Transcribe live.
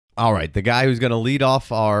All right, the guy who's going to lead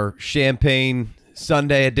off our Champagne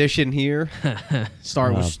Sunday edition here.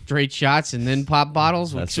 Start with straight shots and then pop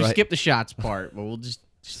bottles. We'll That's right. skip the shots part, but we'll just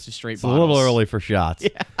straight It's bottles. a little early for shots.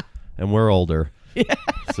 Yeah. And we're older. Yeah.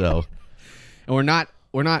 So, And we're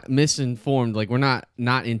not misinformed. Like, we're not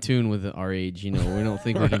in tune with our age. You know, we don't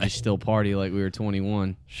think we can just still party like we were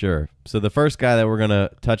 21. sure. So the first guy that we're going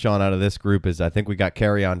to touch on out of this group is, I think we got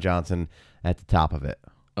Kerryon Johnson at the top of it.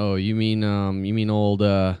 Oh, you mean old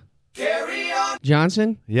Kerryon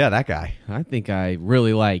Johnson? Yeah, that guy. I think I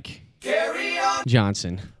really like Kerryon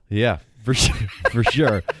Johnson. Yeah, for sure. For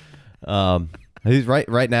sure. He's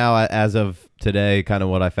right now, as of today, kind of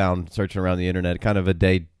what I found searching around the internet, kind of a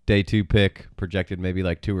day 2 pick, projected maybe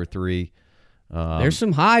like 2 or 3. There's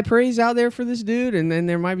some high praise out there for this dude, and then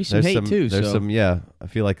there might be some hate too. There's so. some, yeah. I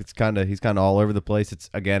feel like he's kind of all over the place. It's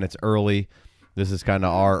early. This is kind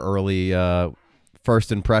of our early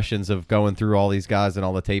first impressions of going through all these guys and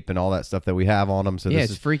all the tape and all that stuff that we have on them. So yeah,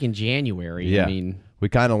 this it's is freaking January. Yeah. I mean, we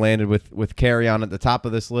kind of landed with Kerryon at the top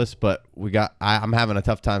of this list, but I'm having a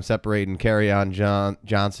tough time separating Kerryon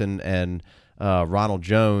Johnson and Ronald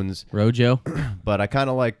Jones. Rojo. But I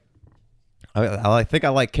kind of like, I think I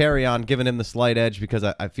like Kerryon, giving him the slight edge because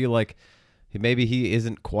I feel like maybe he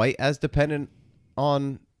isn't quite as dependent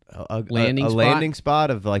on a landing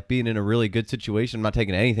spot of like being in a really good situation. I'm not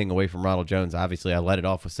taking anything away from Ronald Jones. Obviously, I let it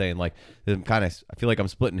off with saying like I feel like I'm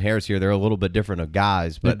splitting hairs here. They're a little bit different of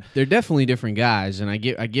guys, but they're definitely different guys, and I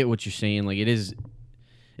get what you're saying. Like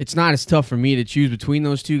it's not as tough for me to choose between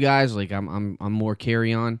those two guys. Like I'm more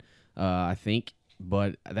Kerryon, I think,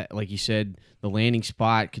 but that, like you said, the landing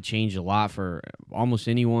spot could change a lot for almost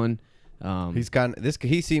anyone. He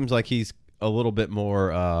seems like he's a little bit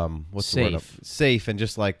more safe and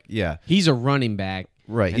just like he's a running back,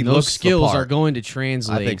 right? And those skills are going to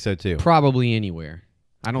translate. I think so too. Probably anywhere.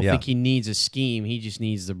 I don't think he needs a scheme. He just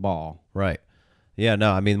needs the ball. Right. Yeah.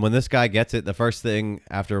 No. I mean, when this guy gets it, the first thing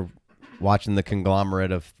after watching the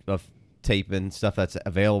conglomerate of tape and stuff that's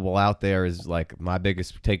available out there is like my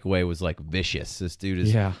biggest takeaway was like vicious. This dude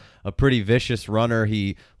is a pretty vicious runner.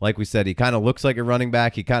 He, like we said, he kind of looks like a running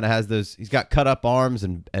back. He kind of has those. He's got cut up arms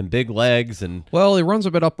and big legs and. Well, he runs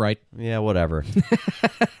a bit upright. Yeah, whatever.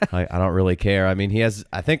 I don't really care. I mean, he has,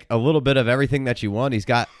 I think, a little bit of everything that you want.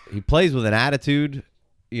 He plays with an attitude.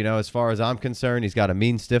 You know, as far as I'm concerned, he's got a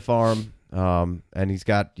mean stiff arm. And he's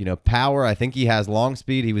got, power. I think he has long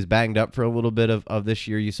speed. He was banged up for a little bit of this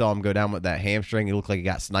year. You saw him go down with that hamstring. He looked like he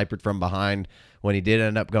got sniped from behind when he did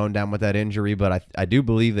end up going down with that injury. But I do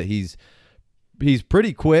believe that he's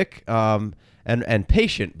pretty quick and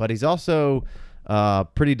patient, but he's also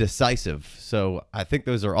pretty decisive. So I think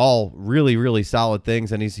those are all really, really solid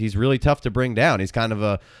things. And he's really tough to bring down. He's kind of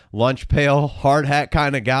a lunch pail, hard hat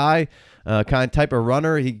kind of guy, type of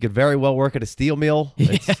runner. He could very well work at a steel mill.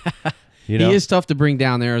 He is tough to bring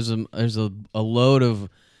down. There's a load of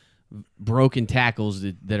broken tackles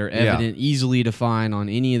that are evident, easily to find on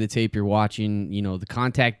any of the tape you're watching. The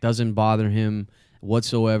contact doesn't bother him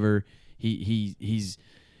whatsoever. He's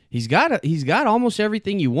got almost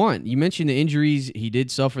everything you want. You mentioned the injuries. He did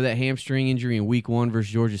suffer that hamstring injury in week 1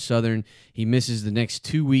 versus Georgia Southern. He misses the next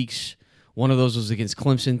 2 weeks. One of those was against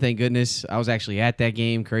Clemson, thank goodness. I was actually at that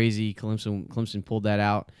game. Crazy. Clemson pulled that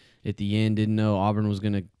out at the end. Didn't know Auburn was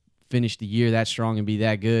going to finish the year that strong and be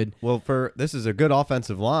that good. Well, this is a good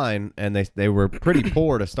offensive line, and they were pretty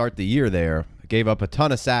poor to start the year there. Gave up a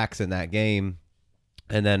ton of sacks in that game,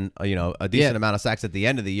 and then a decent amount of sacks at the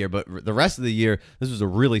end of the year. But the rest of the year, this was a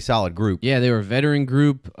really solid group. Yeah, they were a veteran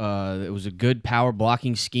group. It was a good power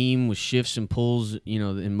blocking scheme with shifts and pulls,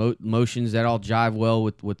 and motions that all jive well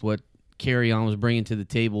with what Kerryon was bringing to the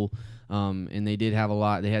table. And they did have a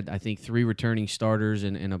lot. They had, I think, 3 returning starters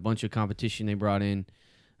and a bunch of competition they brought in.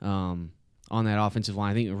 On that offensive line.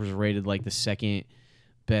 I think it was rated like the second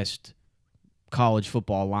best college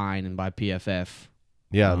football line and by PFF.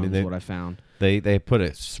 Yeah, I mean, that's what I found. They put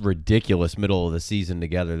a ridiculous middle of the season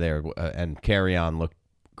together there, and Kerryon looked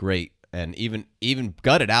great, and even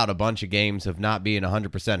gutted out a bunch of games of not being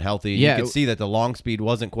 100% healthy. Yeah, you could see that the long speed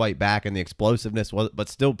wasn't quite back, and the explosiveness was, but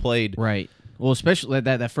still played right. Well, especially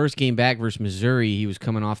that first game back versus Missouri, he was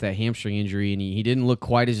coming off that hamstring injury, and he didn't look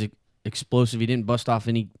quite as explosive. He didn't bust off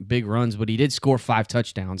any big runs, but he did score 5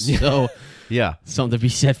 touchdowns. So, yeah, something to be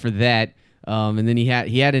said for that. And then he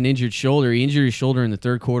had an injured shoulder. He injured his shoulder in the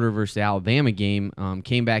third quarter versus the Alabama game.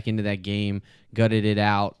 Came back into that game, gutted it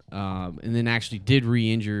out, and then actually did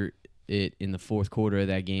re-injure it in the fourth quarter of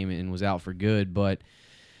that game and was out for good. But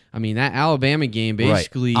I mean, that Alabama game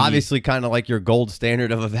basically... Right. Obviously kind of like your gold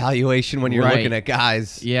standard of evaluation when you're Right. looking at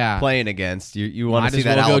guys playing against. You want Might to see as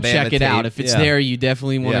that well Alabama go check it tape. out. If it's there, you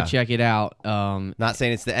definitely want to check it out. Not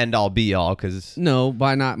saying it's the end-all, be-all, because... No,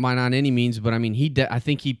 by not any means, but I mean, I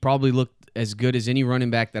think he probably looked as good as any running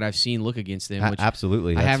back that I've seen look against them. Which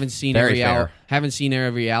absolutely. I haven't seen every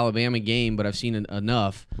Alabama game, but I've seen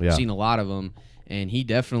enough. Yeah. I've seen a lot of them. And he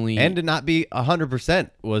definitely... And to not be 100%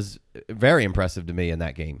 was very impressive to me in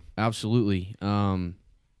that game. Absolutely.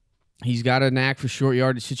 He's got a knack for short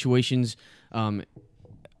yardage situations.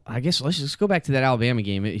 I guess let's go back to that Alabama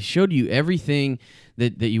game. It showed you everything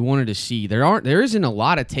that you wanted to see. There isn't a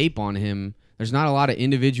lot of tape on him. There's not a lot of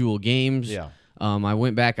individual games. Yeah. I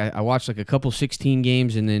went back. I watched like a couple 16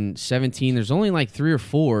 games and then 17. There's only like 3 or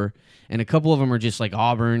 4. And a couple of them are just like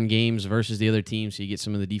Auburn games versus the other team, so you get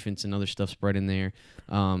some of the defense and other stuff spread in there.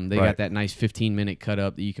 They got that nice 15-minute cut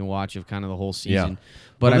up that you can watch of kind of the whole season. Yeah.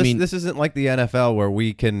 But well, I mean, this isn't like the NFL where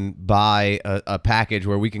we can buy a package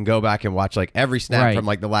where we can go back and watch like every snap from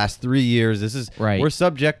like the last 3 years. This is we're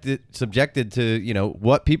subjected to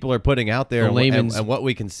what people are putting out there and what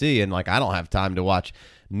we can see. And like I don't have time to watch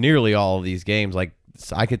nearly all of these games. Like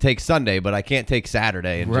I could take Sunday, but I can't take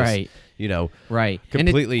Saturday and just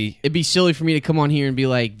completely. It'd be silly for me to come on here and be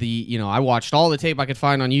like I watched all the tape I could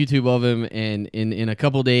find on YouTube of him and in a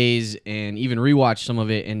couple days and even rewatch some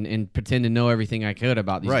of it and pretend to know everything I could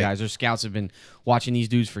about these guys. Their scouts have been watching these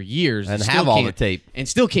dudes for years and have all the tape and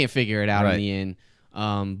still can't figure it out in the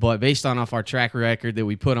end. But based off our track record that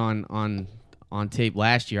we put on tape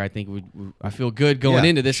last year, I think I feel good going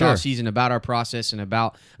into this offseason about our process and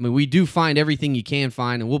about. I mean, we do find everything you can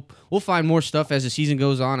find, and we'll find more stuff as the season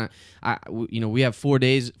goes on. We have 4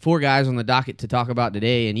 guys on the docket to talk about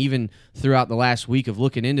today, and even throughout the last week of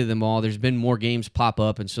looking into them all, there's been more games pop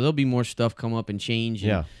up, and so there'll be more stuff come up and change.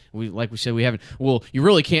 And like we said, we haven't. Well, you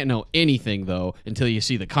really can't know anything though until you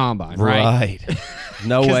see the combine, right?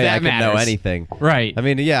 No way I can know anything, right? I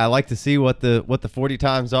mean, I like to see what the 40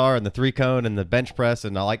 times are and the 3-cone and the bench press,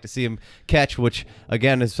 and I like to see him catch, which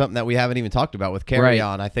again is something that we haven't even talked about with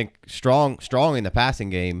Kerryon. I think strong in the passing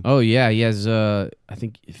game. Oh yeah, he has I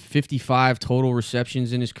think 55 total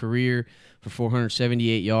receptions in his career for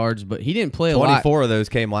 478 yards, but he didn't play a lot. 24 of those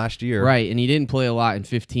came last year, right? And he didn't play a lot in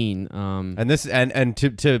 15. And this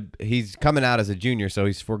to he's coming out as a junior, so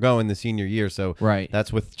he's foregoing the senior year. So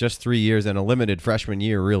that's with just 3 years and a limited freshman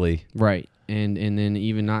year, really. Right, and then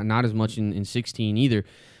even not as much in 16 either,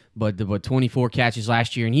 but 24 catches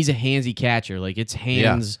last year, and he's a handsy catcher. Like it's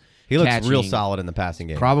hands. Yeah. He looks catching. real solid in the passing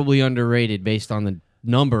game. Probably underrated based on the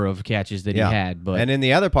number of catches that he had. But and in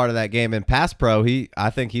the other part of that game in pass pro, I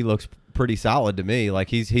think he looks pretty solid to me. Like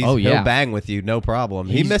he'll bang with you, no problem.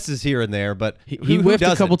 He misses here and there, but he whiffed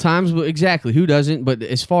a couple times. But exactly, who doesn't? But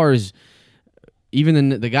as far as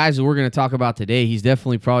even the guys that we're going to talk about today, he's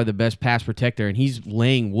definitely probably the best pass protector, and he's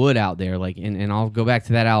laying wood out there. Like, and I'll go back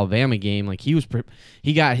to that Alabama game. Like his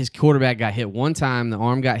quarterback got hit one time, the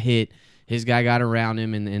arm got hit, his guy got around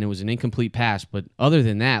him, and it was an incomplete pass. But other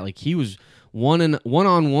than that, like he was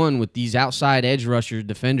one-on-one with these outside edge rusher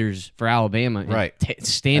defenders for Alabama, right?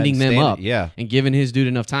 Standing them up, and giving his dude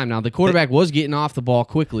enough time. Now the quarterback was getting off the ball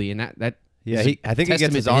quickly, and that. Yeah, I think he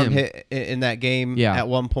gets his arm hit in that game at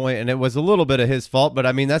one point, and it was a little bit of his fault. But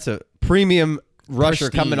I mean, that's a premium rusher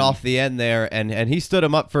coming off the end there, and he stood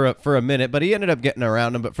him up for a minute, but he ended up getting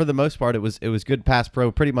around him. But for the most part, it was good pass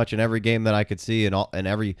pro pretty much in every game that I could see, in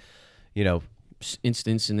every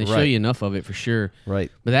instance, and they show you enough of it for sure.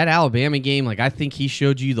 Right. But that Alabama game, like I think he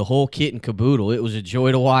showed you the whole kit and caboodle. It was a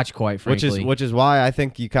joy to watch, quite frankly. Which is why I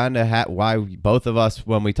think you kind of why both of us,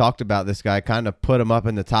 when we talked about this guy, kind of put him up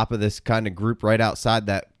in the top of this kind of group right outside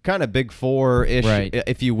that kind of big four-ish,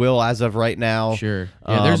 if you will, as of right now. Sure.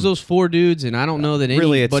 Yeah, there's those 4 dudes, and I don't know that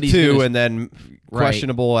really it's 2 and then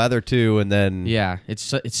questionable right. other 2, and then it's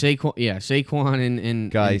Saquon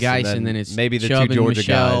and Geis, and then it's maybe the Chubb 2 Georgia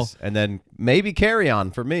Michelle. guys, and then maybe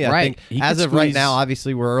Kerryon for me. I think as of right now,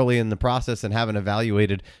 obviously we're early in the process and haven't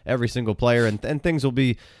evaluated every single player, and things will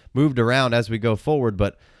be moved around as we go forward,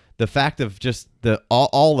 but the fact of just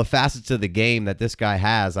all the facets of the game that this guy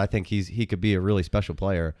has, I think he could be a really special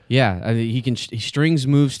player. Yeah, I mean, he strings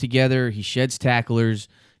moves together. He sheds tacklers.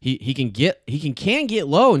 He can get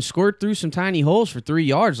low and squirt through some tiny holes for 3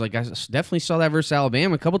 yards. Like I definitely saw that versus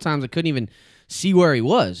Alabama. A couple times I couldn't even see where he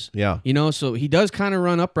was. Yeah, so he does kind of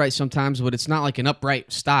run upright sometimes, but it's not like an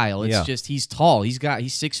upright style. It's just he's tall. He's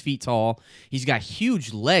 6 feet tall. He's got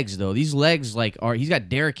huge legs though. These legs he's got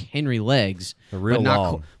Derrick Henry legs. They're real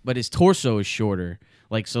long, but his torso is shorter.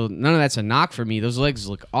 Like so, none of that's a knock for me. Those legs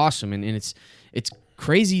look awesome, and it's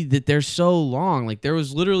crazy that they're so long. Like there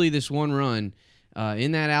was literally this one run.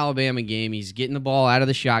 in that Alabama game. He's getting the ball out of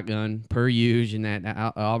the shotgun per usual in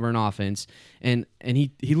that Auburn offense, and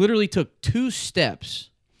he literally took 2 steps,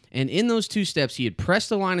 and in those 2 steps he had pressed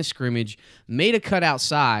the line of scrimmage, made a cut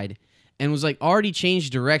outside, and was like already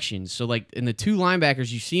changed directions. So like in the 2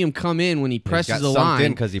 linebackers, you see him come in when he presses the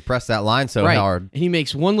line because he pressed that line so hard. And he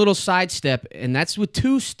makes one little sidestep, and that's with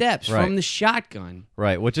 2 steps from the shotgun.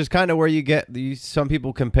 Right, which is kind of where you get some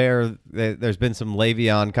people compare. There's been some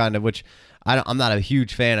Le'Veon kind of, which I'm not a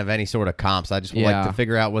huge fan of any sort of comps. I just would like to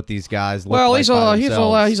figure out what these guys look like by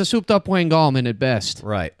themselves. He's a souped up Wayne Gallman at best.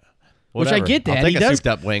 Right. Whatever. Which I get that. I'll take a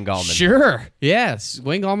souped-up Wayne Gallman. Sure. Yes.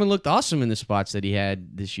 Wayne Gallman looked awesome in the spots that he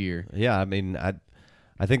had this year. Yeah, I mean, I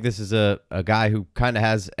think this is a guy who kind of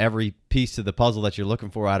has every piece of the puzzle that you're looking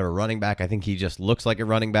for out of a running back. I think he just looks like a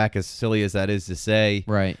running back, as silly as that is to say.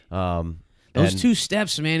 Right. Those 2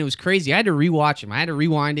 steps, man, it was crazy. I had to rewatch him. I had to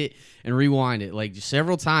rewind it like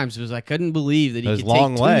several times. It was I couldn't believe that he could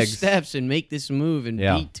take 2 steps and make this move and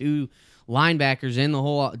beat 2 linebackers and the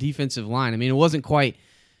whole defensive line. I mean, it wasn't quite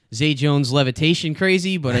Zay Jones levitation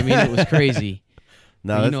crazy, but I mean it was crazy.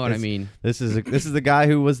 No, you know what I mean. This is the guy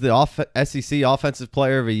who was the SEC Offensive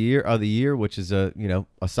Player of the Year, which is a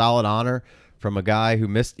solid honor from a guy who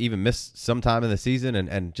missed some time in the season,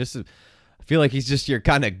 and just I feel like he's just your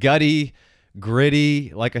kind of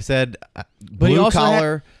gritty, like I said, blue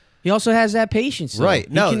collar. He also has that patience, though. Right?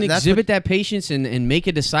 He can exhibit that patience and make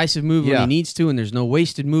a decisive move when he needs to, and there's no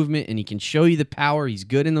wasted movement, and he can show you the power. He's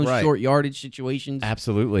good in those short yardage situations.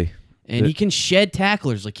 Absolutely, and he can shed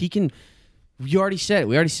tacklers. Like he can. We already said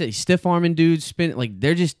he's stiff arming dudes, spin like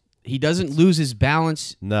they're just. He doesn't lose his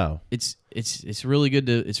balance. No, it's really good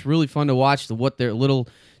to. It's really fun to watch what their little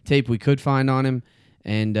tape we could find on him.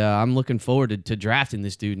 And I'm looking forward to drafting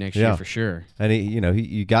this dude next year for sure. And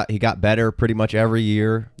he got better pretty much every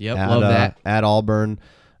year. Yep, love that. At Auburn,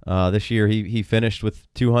 this year he finished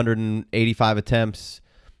with 285 attempts,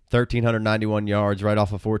 1,391 yards, right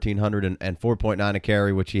off of 1,400 and 4.9 a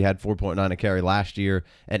carry, which he had 4.9 a carry last year,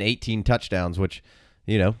 and 18 touchdowns, which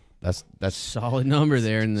that's solid number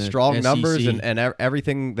there in the strong SEC. Numbers and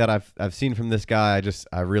everything that I've seen from this guy.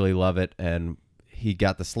 I really love it. And he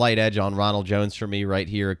got the slight edge on Ronald Jones for me right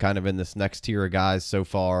here, kind of in this next tier of guys so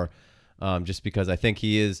far, just because I think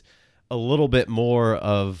he is a little bit more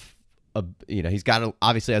of he's got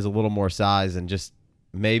obviously has a little more size and just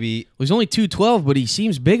maybe. Well, he's only 212, but he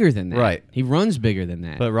seems bigger than that. Right. He runs bigger than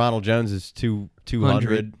that. But Ronald Jones is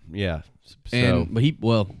 200. Yeah. So.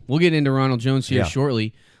 We'll get into Ronald Jones here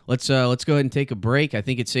shortly. Let's go ahead and take a break. I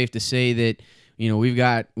think it's safe to say that we've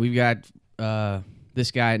got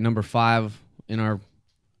this guy at number 5. In our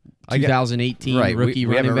 2018 rookie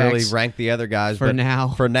we running haven't backs really ranked the other guys for now.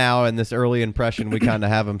 For now, in this early impression, we kind of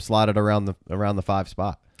have them slotted around the 5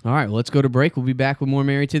 spot. All right, well, let's go to break. We'll be back with more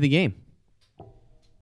Married to the Game.